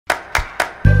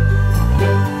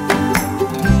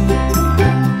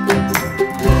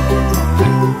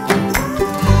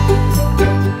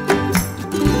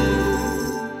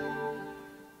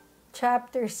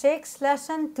Chapter 6,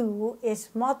 Lesson 2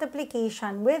 is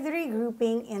multiplication with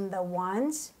regrouping in the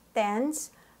ones,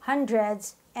 tens,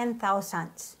 hundreds, and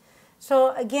thousands.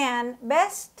 So again,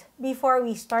 best before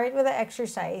we start with the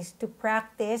exercise to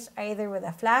practice either with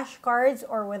the flashcards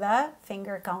or with a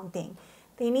finger counting.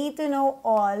 They need to know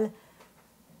all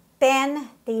 10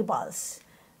 tables.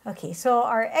 Okay, so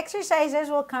our exercises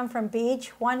will come from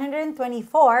page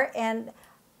 124 and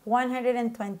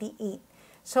 128.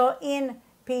 So in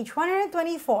page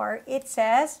 124, it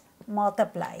says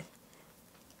multiply.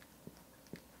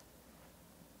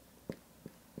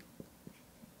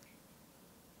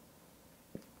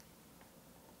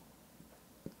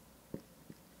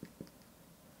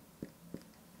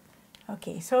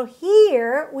 Okay, so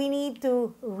here we need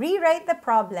to rewrite the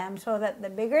problem so that the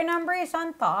bigger number is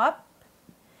on top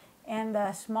and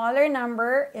the smaller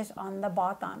number is on the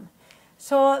bottom.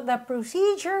 So the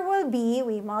procedure will be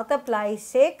we multiply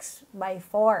 6 by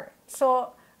 4.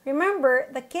 So remember,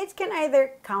 the kids can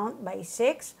either count by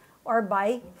 6 or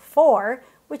by 4,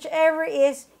 whichever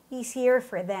is easier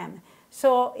for them.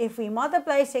 So if we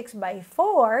multiply 6 by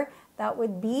 4, that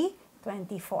would be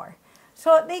 24.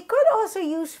 So they could also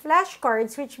use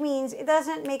flashcards, which means it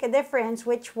doesn't make a difference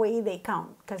which way they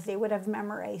count because they would have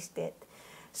memorized it.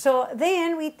 So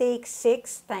then we take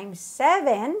 6 times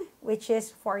 7, which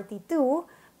is 42,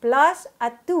 plus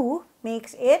a 2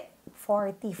 makes it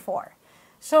 44.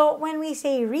 So when we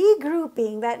say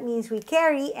regrouping, that means we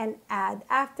carry and add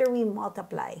after we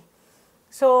multiply.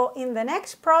 So in the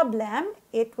next problem,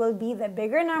 it will be the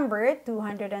bigger number,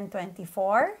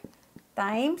 224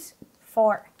 times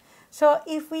 4. So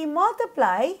if we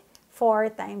multiply 4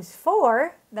 times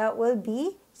 4, that will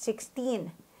be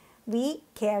 16. We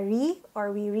carry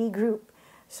or we regroup.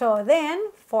 So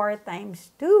then 4 times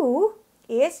 2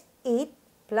 is 8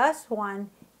 plus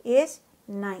 1 is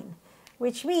 9.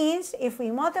 Which means if we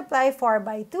multiply 4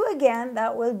 by 2 again,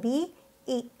 that will be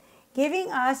 8,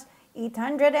 giving us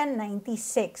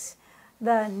 896.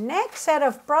 The next set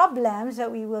of problems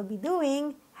that we will be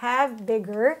doing have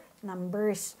bigger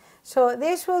numbers. So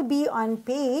this will be on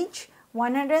page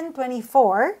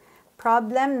 124,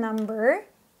 problem number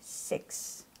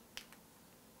 6.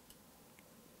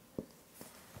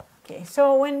 Okay,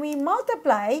 so when we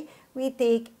multiply, we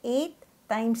take 8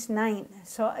 times 9.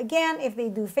 So again, if they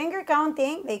do finger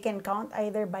counting, they can count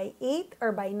either by 8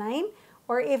 or by 9.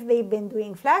 Or if they've been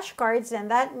doing flashcards, then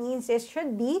that means it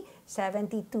should be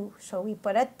 72. So we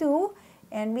put a 2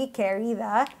 and we carry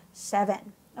the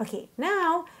 7. Okay,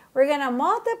 now we're going to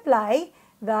multiply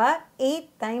the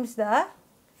 8 times the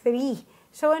 3.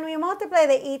 So when we multiply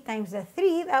the 8 times the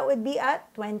 3, that would be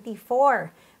at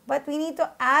 24. But we need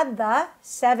to add the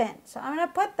 7. So I'm going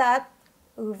to put that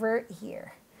over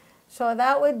here. So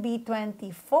that would be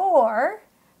 24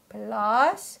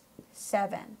 plus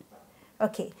 7.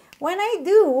 Okay, when I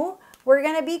do, we're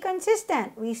going to be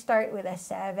consistent. We start with a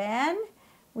 7.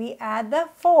 We add the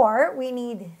 4. We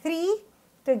need 3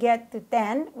 to get to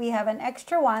 10. We have an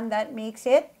extra 1 that makes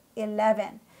it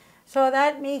 11. So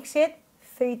that makes it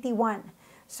 31.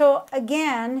 So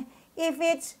again, if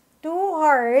it's too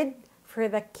hard for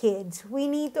the kids, we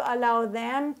need to allow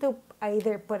them to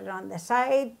either put it on the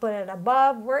side, put it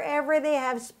above, wherever they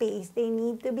have space. They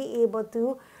need to be able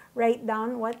to write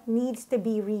down what needs to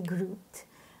be regrouped.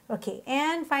 Okay,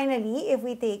 and finally, if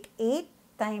we take 8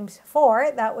 times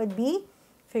 4, that would be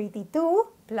 32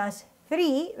 plus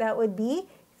 3, that would be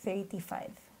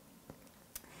 35.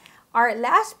 Our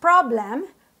last problem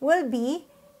will be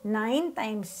 9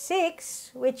 times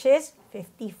 6, which is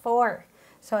 54.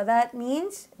 So that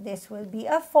means this will be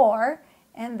a 4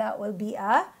 and that will be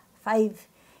a 5.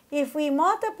 If we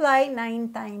multiply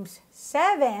 9 times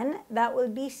 7, that will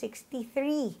be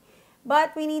 63.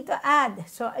 But we need to add.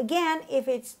 So again, if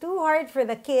it's too hard for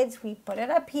the kids, we put it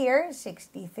up here,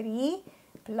 63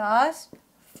 plus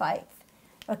 5.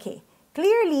 Okay,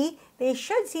 clearly, they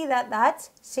should see that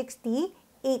that's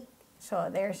 68. So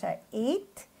there's a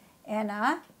 8 and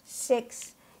a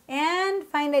 6. And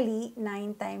finally,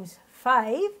 9 times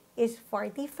 5 is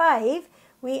 45.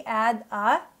 We add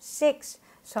a 6.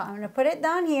 So I'm going to put it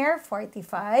down here,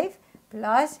 45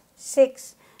 plus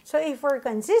 6. So if we're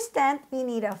consistent, we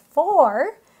need a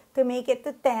 4 to make it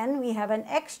to 10. We have an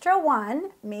extra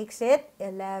 1, makes it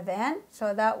 11.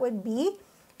 So that would be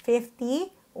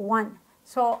 51.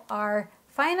 So our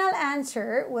final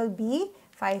answer will be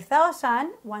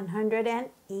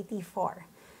 5,184.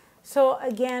 So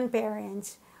again,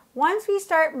 parents, once we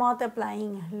start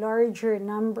multiplying larger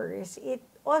numbers, it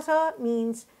also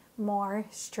means more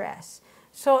stress.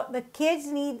 So the kids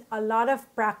need a lot of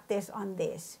practice on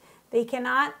this. They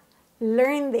cannot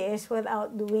learn this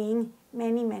without doing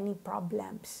many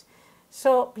problems.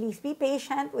 So please be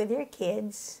patient with your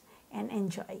kids and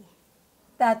enjoy.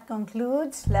 That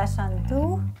concludes Lesson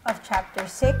 2 of Chapter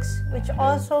 6, which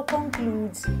also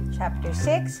concludes Chapter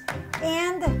 6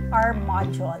 and our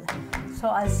module. So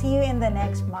I'll see you in the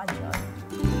next module.